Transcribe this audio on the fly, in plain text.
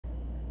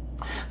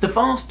The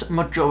vast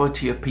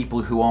majority of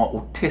people who are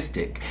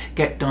autistic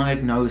get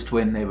diagnosed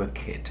when they're a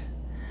kid.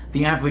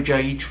 The average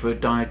age for a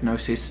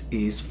diagnosis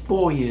is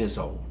 4 years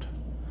old.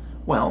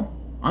 Well,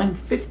 I'm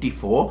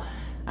 54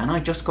 and I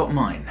just got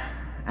mine,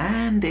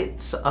 and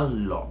it's a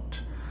lot.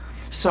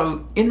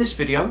 So in this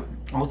video,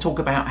 I'll talk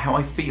about how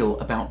I feel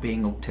about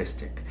being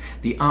autistic,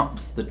 the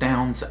ups, the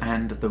downs,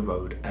 and the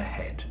road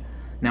ahead.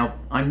 Now,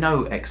 I'm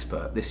no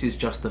expert, this is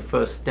just the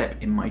first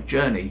step in my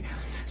journey,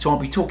 so I'll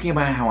be talking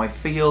about how I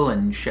feel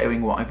and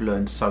sharing what I've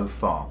learned so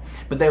far.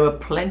 But there are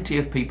plenty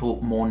of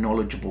people more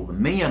knowledgeable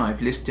than me, and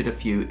I've listed a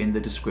few in the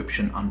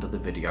description under the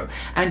video.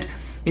 And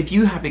if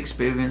you have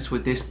experience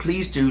with this,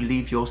 please do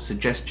leave your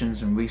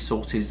suggestions and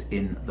resources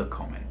in the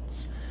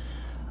comments.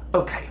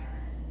 Okay,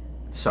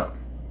 so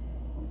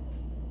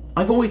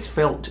I've always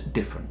felt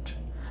different.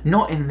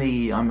 Not in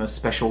the I'm a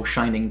special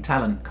shining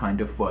talent kind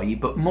of way,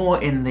 but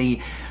more in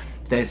the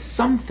there's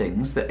some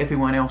things that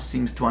everyone else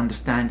seems to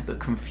understand that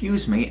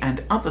confuse me,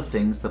 and other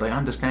things that I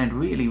understand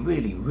really,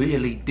 really,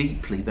 really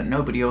deeply that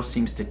nobody else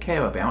seems to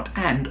care about,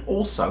 and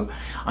also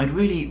I'd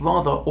really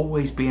rather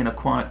always be in a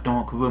quiet,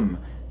 dark room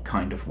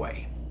kind of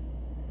way.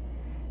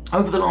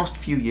 Over the last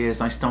few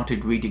years I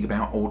started reading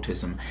about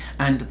autism,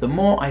 and the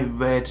more I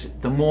read,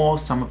 the more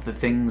some of the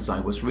things I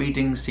was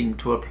reading seemed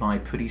to apply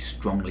pretty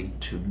strongly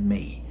to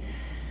me.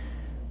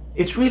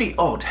 It's really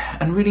odd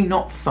and really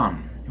not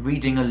fun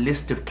reading a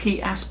list of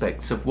key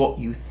aspects of what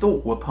you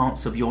thought were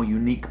parts of your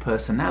unique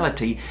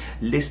personality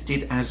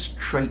listed as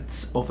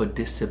traits of a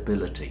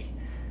disability.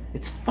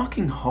 It's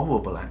fucking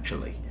horrible,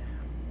 actually.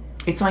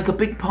 It's like a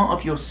big part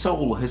of your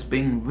soul has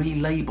been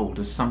relabeled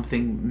as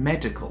something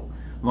medical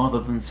rather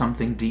than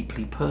something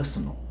deeply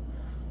personal.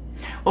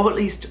 Or at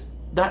least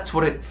that's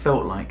what it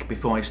felt like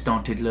before I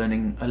started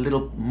learning a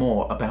little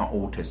more about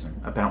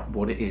autism, about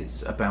what it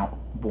is, about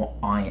what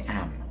I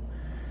am.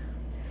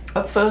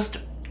 At first,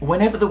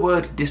 whenever the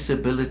word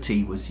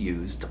disability was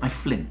used, I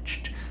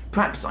flinched.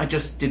 Perhaps I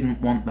just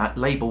didn't want that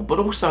label, but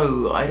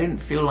also I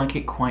didn't feel like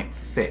it quite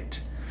fit.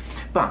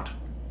 But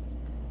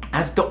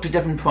as Dr.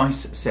 Devon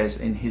Price says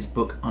in his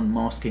book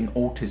Unmasking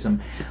Autism,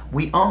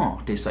 we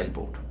are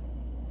disabled,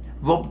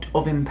 robbed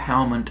of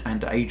empowerment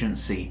and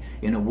agency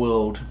in a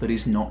world that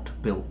is not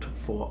built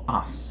for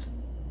us.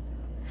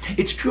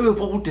 It's true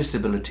of all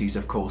disabilities,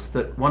 of course,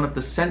 that one of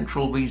the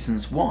central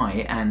reasons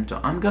why, and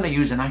I'm going to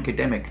use an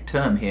academic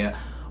term here,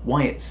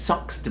 why it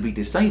sucks to be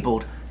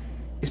disabled,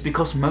 is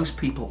because most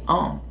people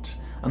aren't,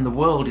 and the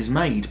world is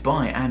made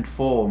by and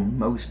for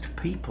most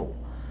people.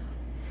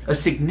 A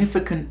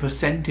significant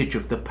percentage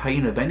of the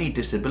pain of any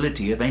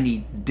disability, of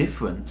any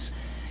difference,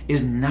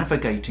 is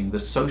navigating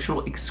the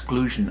social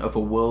exclusion of a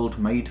world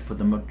made for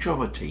the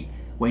majority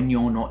when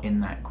you're not in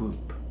that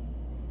group.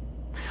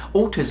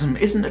 Autism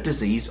isn't a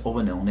disease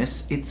or an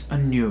illness, it's a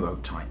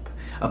neurotype,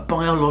 a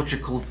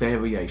biological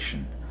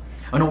variation.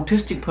 An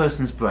autistic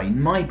person's brain,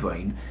 my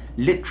brain,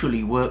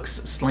 literally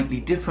works slightly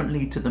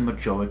differently to the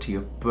majority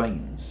of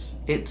brains.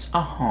 It's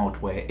a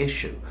hardware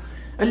issue,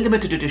 a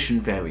limited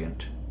edition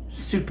variant,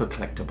 super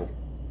collectible.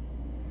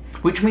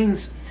 Which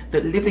means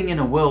that living in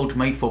a world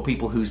made for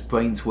people whose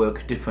brains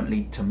work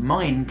differently to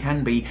mine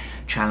can be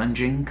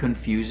challenging,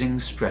 confusing,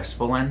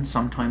 stressful, and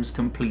sometimes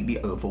completely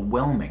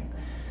overwhelming.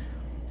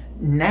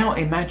 Now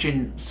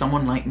imagine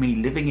someone like me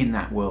living in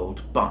that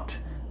world, but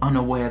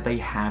unaware they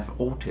have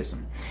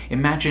autism.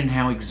 Imagine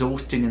how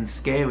exhausting and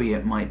scary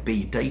it might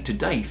be day to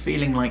day,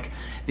 feeling like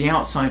the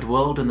outside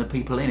world and the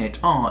people in it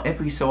are,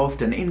 every so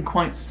often, in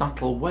quite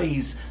subtle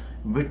ways,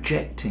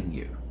 rejecting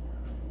you.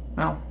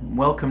 Well,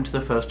 welcome to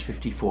the first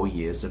 54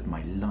 years of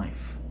my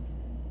life.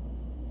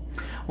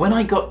 When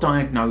I got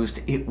diagnosed,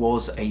 it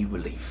was a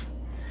relief.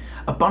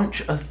 A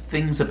bunch of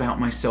things about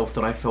myself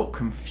that I felt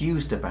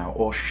confused about,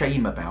 or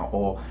shame about,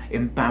 or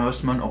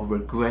embarrassment, or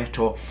regret,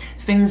 or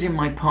things in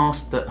my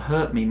past that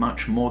hurt me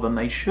much more than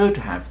they should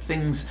have,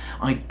 things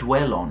I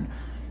dwell on.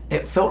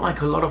 It felt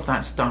like a lot of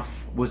that stuff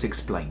was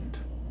explained,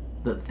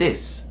 that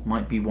this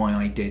might be why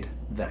I did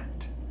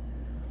that.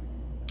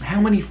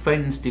 How many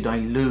friends did I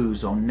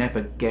lose or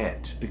never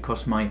get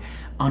because my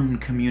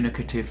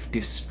uncommunicative,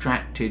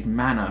 distracted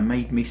manner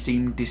made me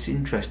seem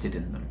disinterested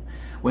in them,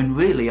 when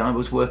really I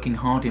was working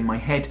hard in my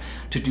head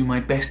to do my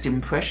best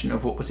impression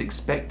of what was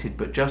expected,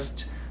 but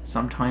just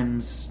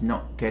sometimes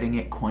not getting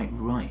it quite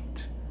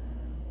right.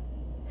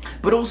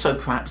 But also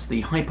perhaps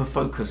the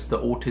hyper-focus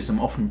that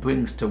autism often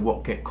brings to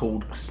what get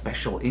called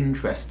special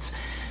interests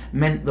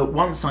meant that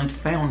once I'd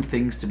found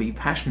things to be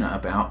passionate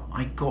about,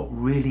 I got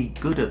really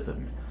good at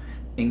them,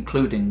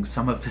 including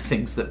some of the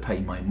things that pay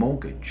my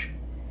mortgage.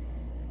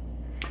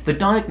 The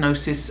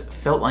diagnosis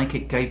felt like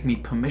it gave me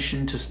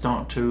permission to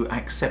start to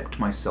accept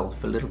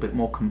myself a little bit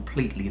more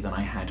completely than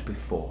I had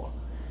before.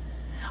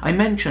 I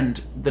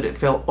mentioned that it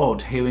felt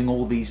odd hearing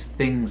all these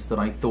things that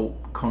I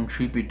thought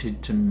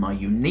contributed to my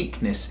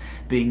uniqueness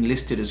being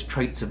listed as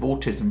traits of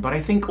autism, but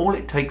I think all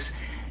it takes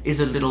is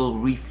a little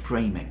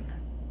reframing.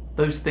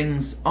 Those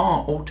things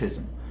are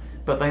autism,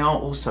 but they are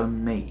also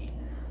me.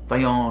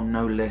 They are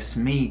no less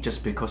me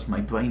just because my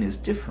brain is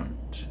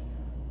different.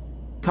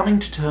 Coming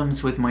to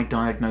terms with my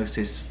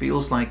diagnosis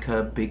feels like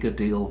a bigger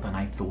deal than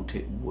I thought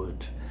it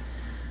would.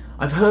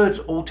 I've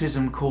heard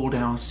autism called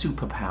our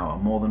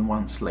superpower more than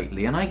once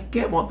lately, and I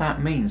get what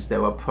that means.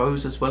 There are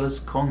pros as well as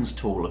cons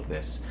to all of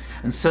this.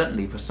 And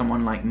certainly for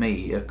someone like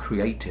me, a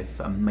creative,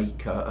 a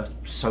maker, a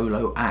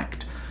solo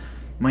act,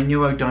 my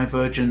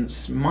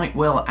neurodivergence might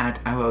well add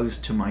arrows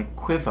to my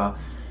quiver.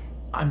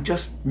 I'm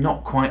just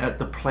not quite at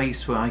the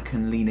place where I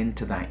can lean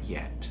into that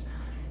yet.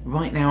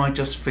 Right now I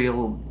just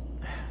feel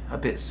a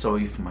bit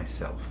sorry for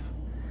myself.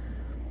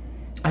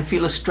 I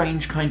feel a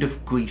strange kind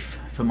of grief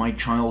for my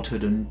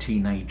childhood and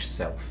teenage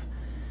self.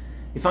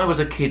 If I was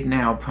a kid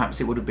now,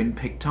 perhaps it would have been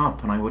picked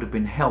up and I would have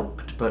been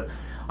helped, but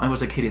I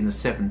was a kid in the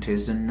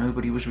 70s and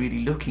nobody was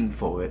really looking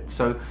for it,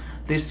 so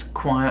this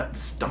quiet,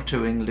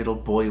 stuttering little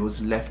boy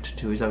was left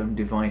to his own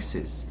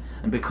devices,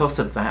 and because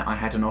of that I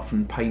had an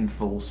often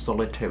painful,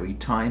 solitary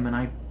time, and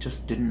I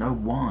just didn't know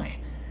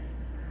why.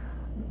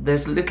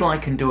 There's little I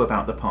can do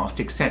about the past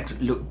except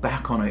look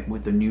back on it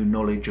with the new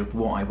knowledge of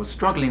what I was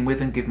struggling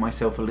with and give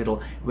myself a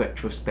little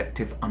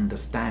retrospective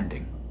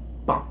understanding.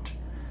 But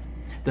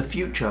the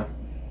future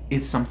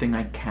is something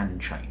I can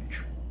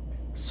change.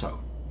 So,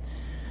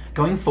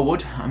 going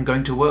forward, I'm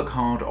going to work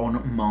hard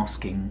on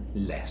masking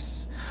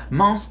less.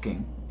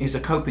 Masking is a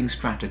coping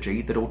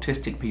strategy that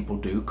autistic people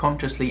do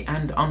consciously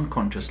and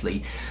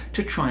unconsciously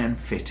to try and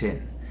fit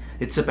in.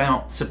 It's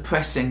about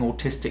suppressing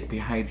autistic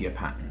behaviour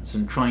patterns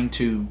and trying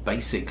to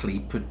basically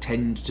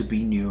pretend to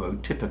be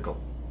neurotypical.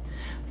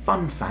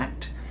 Fun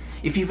fact,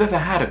 if you've ever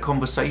had a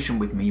conversation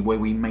with me where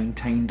we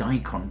maintained eye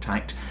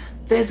contact,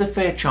 there's a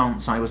fair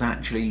chance I was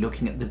actually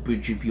looking at the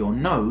bridge of your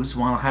nose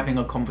while having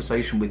a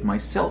conversation with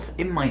myself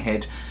in my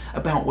head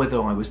about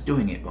whether I was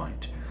doing it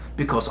right.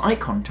 Because eye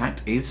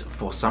contact is,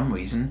 for some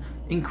reason,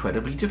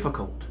 incredibly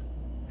difficult.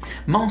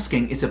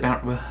 Masking is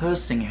about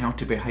rehearsing how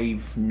to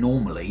behave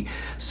normally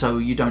so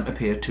you don't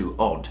appear too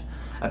odd,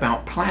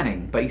 about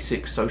planning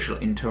basic social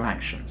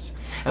interactions,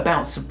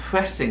 about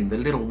suppressing the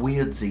little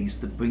weirdsies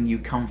that bring you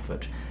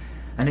comfort,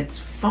 and it's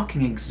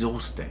fucking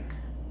exhausting.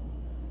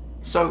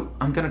 So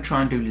I'm going to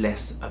try and do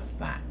less of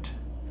that.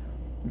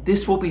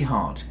 This will be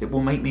hard, it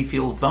will make me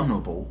feel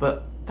vulnerable,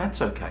 but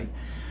that's okay.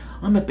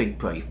 I'm a big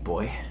brave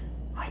boy.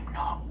 I'm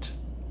not.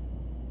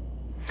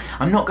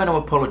 I'm not going to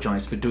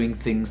apologise for doing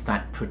things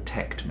that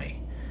protect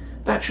me.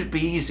 That should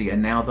be easier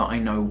now that I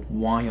know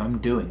why I'm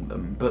doing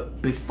them,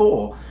 but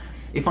before,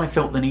 if I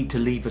felt the need to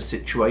leave a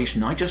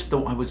situation, I just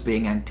thought I was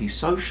being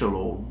antisocial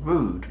or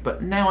rude,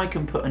 but now I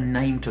can put a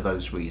name to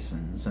those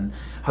reasons, and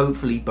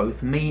hopefully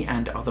both me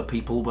and other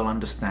people will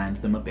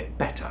understand them a bit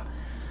better.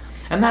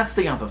 And that's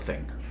the other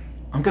thing.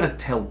 I'm going to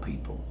tell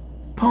people.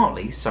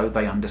 Partly so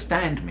they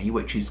understand me,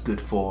 which is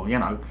good for, you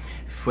know,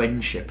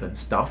 friendship and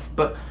stuff,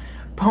 but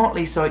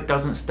partly so it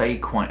doesn't stay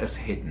quite as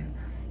hidden.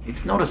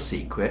 It's not a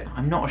secret,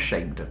 I'm not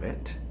ashamed of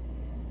it.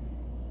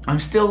 I'm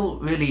still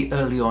really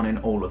early on in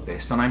all of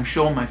this, and I'm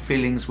sure my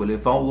feelings will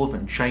evolve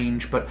and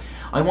change, but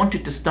I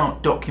wanted to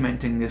start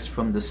documenting this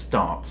from the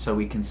start so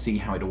we can see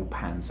how it all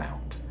pans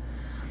out.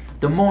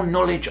 The more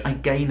knowledge I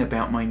gain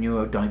about my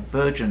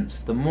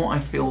neurodivergence, the more I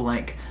feel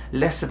like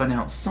less of an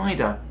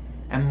outsider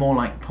and more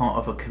like part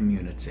of a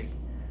community.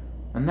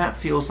 And that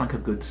feels like a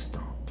good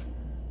start.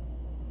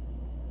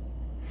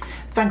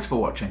 Thanks for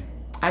watching.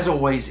 As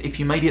always, if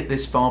you made it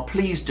this far,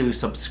 please do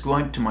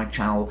subscribe to my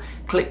channel,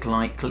 click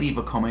like, leave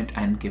a comment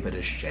and give it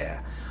a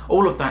share.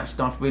 All of that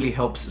stuff really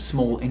helps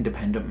small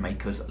independent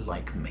makers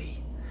like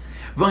me.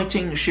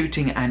 Writing,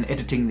 shooting and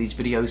editing these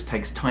videos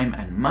takes time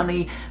and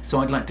money, so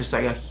I'd like to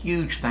say a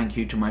huge thank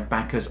you to my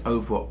backers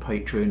over at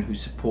Patreon who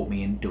support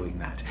me in doing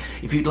that.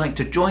 If you'd like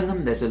to join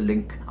them, there's a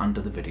link under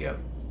the video.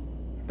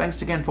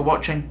 Thanks again for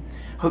watching.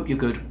 Hope you're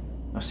good.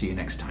 I'll see you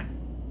next time.